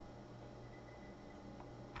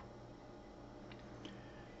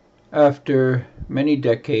After many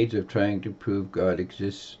decades of trying to prove God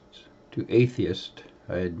exists to atheists,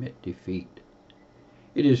 I admit defeat.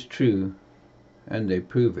 It is true, and they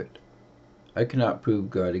prove it. I cannot prove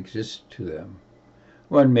God exists to them.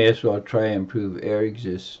 One may as well try and prove air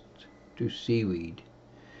exists to seaweed.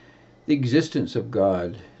 The existence of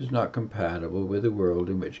God is not compatible with a world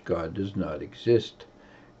in which God does not exist.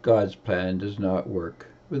 God's plan does not work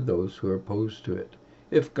with those who are opposed to it.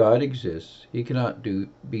 If God exists, he cannot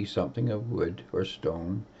be something of wood or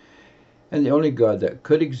stone, and the only God that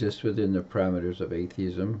could exist within the parameters of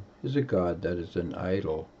atheism is a God that is an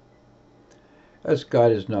idol. As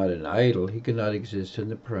God is not an idol, he cannot exist in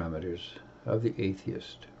the parameters of the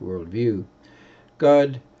atheist worldview.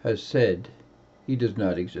 God has said he does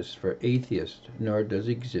not exist for atheists, nor does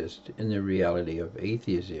exist in the reality of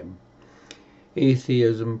atheism.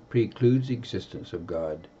 Atheism precludes the existence of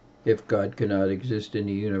God. If God cannot exist in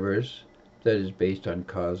a universe that is based on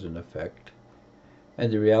cause and effect,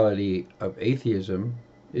 and the reality of atheism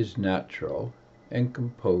is natural and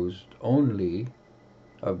composed only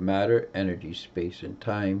of matter, energy, space, and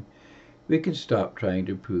time, we can stop trying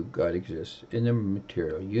to prove God exists in the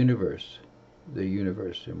material universe, the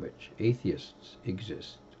universe in which atheists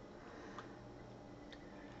exist.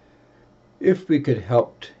 If we could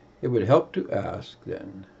help, it would help to ask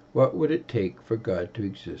then, what would it take for God to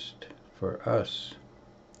exist for us,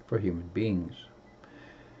 for human beings?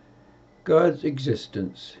 God's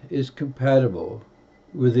existence is compatible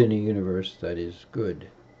within a universe that is good,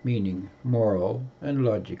 meaning moral and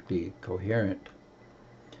logically coherent.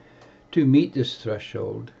 To meet this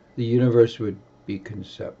threshold, the universe would be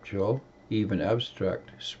conceptual, even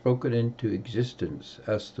abstract, spoken into existence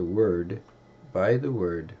as the Word, by the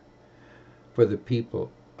Word, for the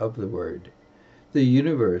people of the Word. The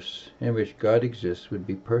universe in which God exists would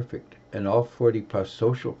be perfect, and all 40+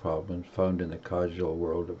 social problems found in the causal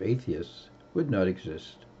world of atheists would not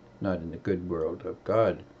exist, not in the good world of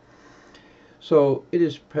God. So it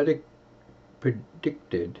is predicted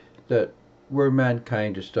that were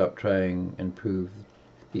mankind to stop trying and prove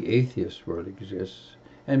the atheist world exists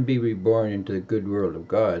and be reborn into the good world of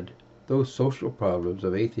God, those social problems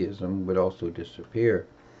of atheism would also disappear.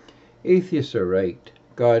 Atheists are right.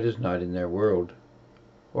 God is not in their world,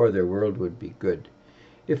 or their world would be good.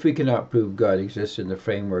 If we cannot prove God exists in the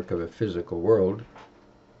framework of a physical world,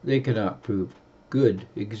 they cannot prove good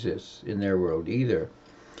exists in their world either.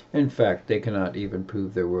 In fact, they cannot even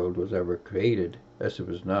prove their world was ever created, as it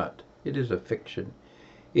was not. It is a fiction.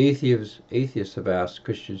 Atheists have asked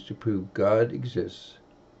Christians to prove God exists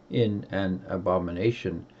in an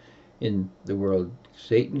abomination, in the world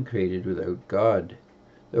Satan created without God.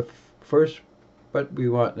 But we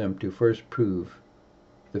want them to first prove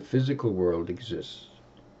the physical world exists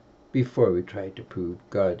before we try to prove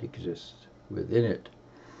God exists within it.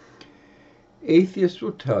 Atheists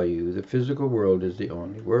will tell you the physical world is the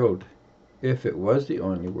only world. If it was the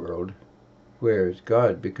only world, where is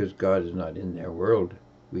God? Because God is not in their world.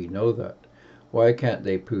 We know that. Why can't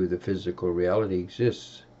they prove the physical reality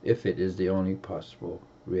exists if it is the only possible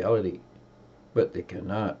reality? But they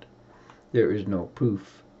cannot. There is no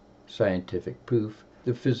proof, scientific proof.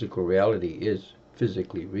 The physical reality is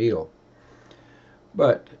physically real.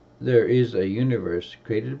 But there is a universe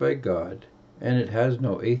created by God, and it has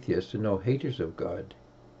no atheists and no haters of God.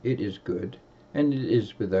 It is good, and it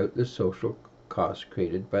is without the social cost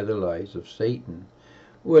created by the lies of Satan.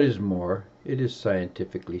 What is more, it is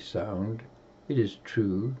scientifically sound, it is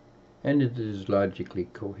true, and it is logically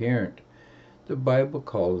coherent. The Bible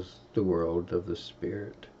calls the world of the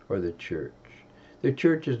Spirit, or the church. The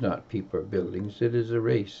church is not people or buildings, it is a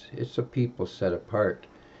race. It's a people set apart.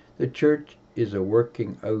 The church is a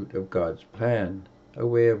working out of God's plan, a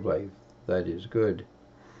way of life that is good.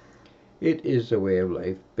 It is a way of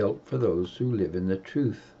life built for those who live in the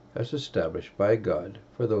truth, as established by God,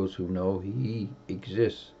 for those who know He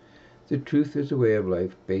exists. The truth is a way of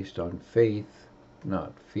life based on faith,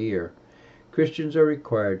 not fear. Christians are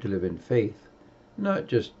required to live in faith, not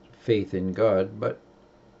just faith in God, but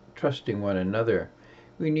trusting one another.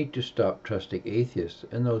 We need to stop trusting atheists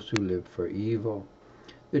and those who live for evil.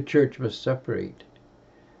 The church must separate.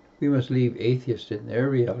 We must leave atheists in their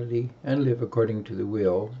reality and live according to the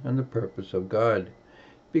will and the purpose of God,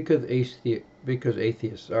 because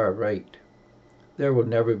atheists are right. There will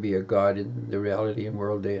never be a God in the reality and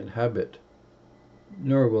world they inhabit,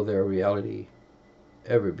 nor will their reality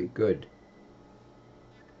ever be good.